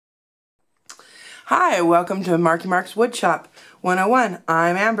Hi, welcome to Marky Mark's Woodshop 101.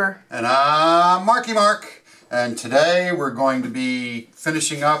 I'm Amber. And I'm Marky Mark. And today we're going to be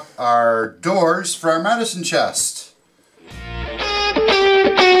finishing up our doors for our medicine chest.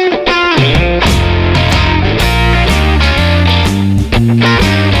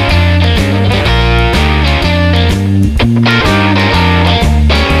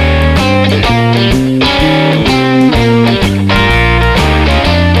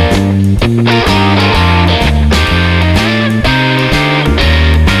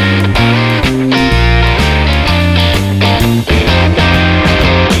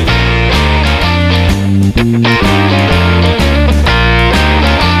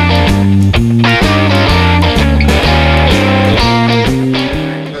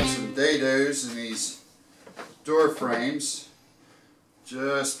 Door frames,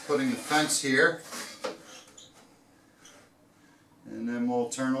 just putting the fence here, and then we'll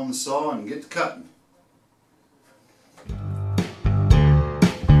turn on the saw and get to cutting.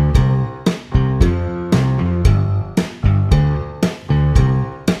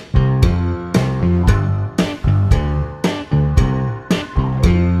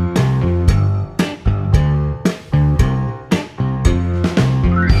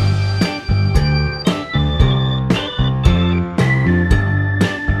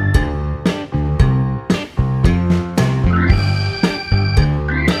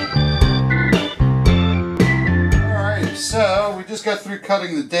 Just got through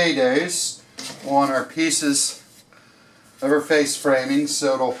cutting the dado on our pieces of our face framing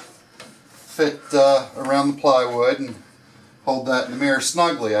so it'll fit around the plywood and hold that in the mirror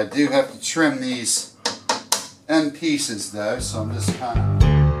snugly. I do have to trim these end pieces though, so I'm just kind of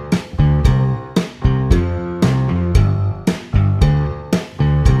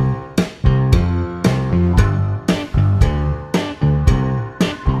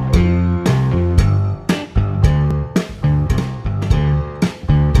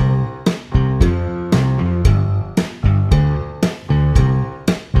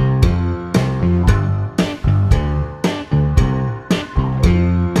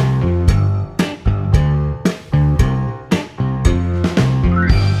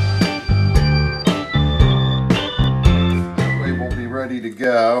to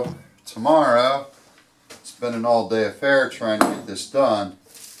go. Tomorrow, it's been an all-day affair trying to get this done.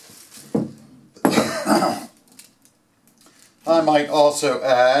 I might also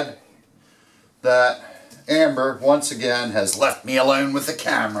add that Amber, once again, has left me alone with the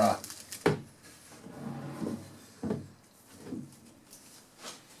camera.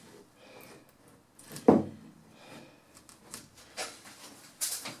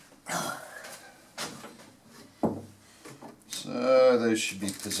 So those should be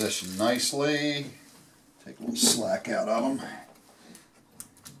positioned nicely. Take a little slack out of them.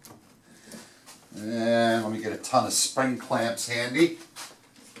 And let me get a ton of spring clamps handy.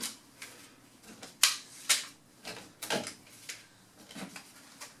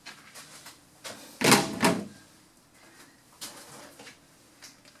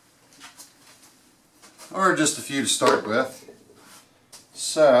 Or just a few to start with.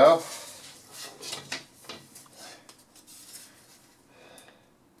 So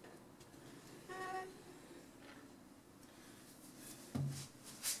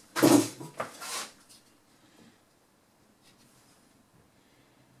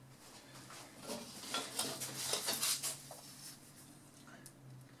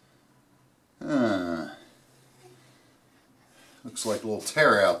looks like a little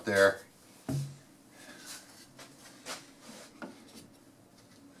tear out there.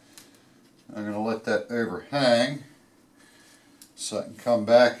 I'm going to let that overhang so I can come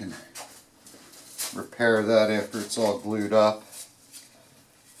back and repair that after it's all glued up.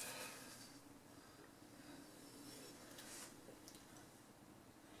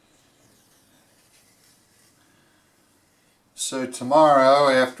 So tomorrow,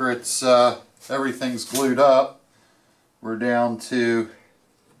 after it's everything's glued up, we're down to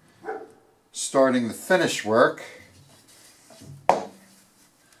starting the finish work.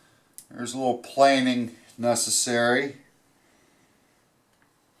 There's a little planing necessary,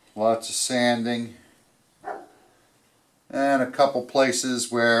 lots of sanding, and a couple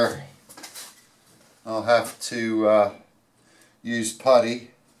places where I'll have to use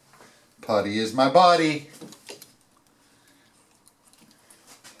putty. Putty is my body.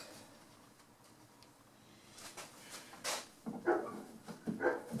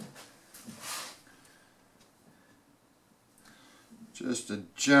 Just a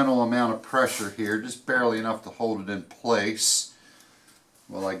gentle amount of pressure here, just barely enough to hold it in place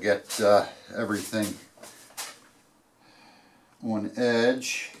while I get everything on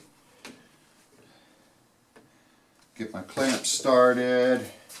edge. Get my clamp started.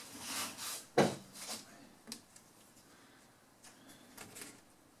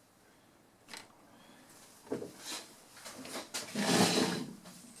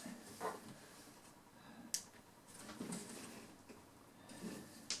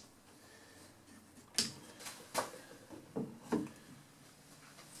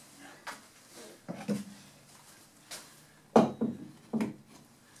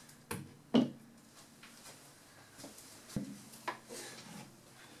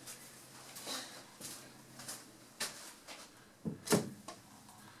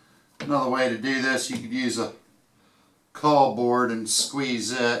 Another way to do this, you could use a call board and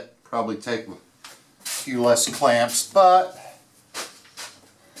squeeze it. Probably take a few less clamps, but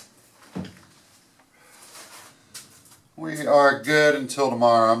we are good until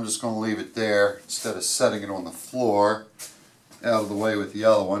tomorrow. I'm just going to leave it there instead of setting it on the floor out of the way with the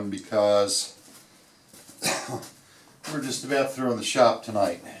other one, because we're just about through in the shop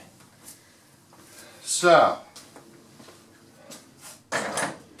tonight. So,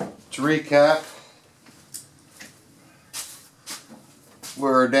 to recap,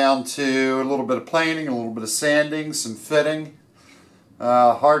 we're down to a little bit of planing, a little bit of sanding, some fitting,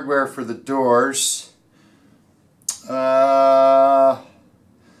 hardware for the doors,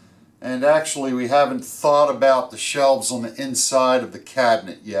 and actually we haven't thought about the shelves on the inside of the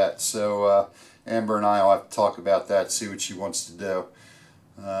cabinet yet, so Amber and I will have to talk about that, see what she wants to do.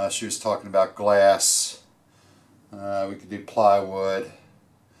 She was talking about glass. We could do plywood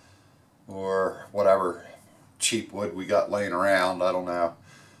or whatever cheap wood we got laying around. I don't know.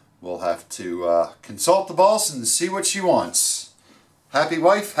 We'll have to consult the boss and see what she wants. Happy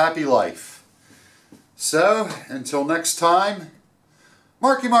wife, happy life. So, until next time,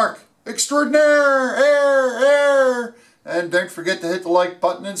 Marky Mark extraordinaire, air. And don't forget to hit the like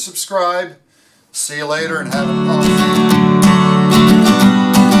button and subscribe. See you later and have a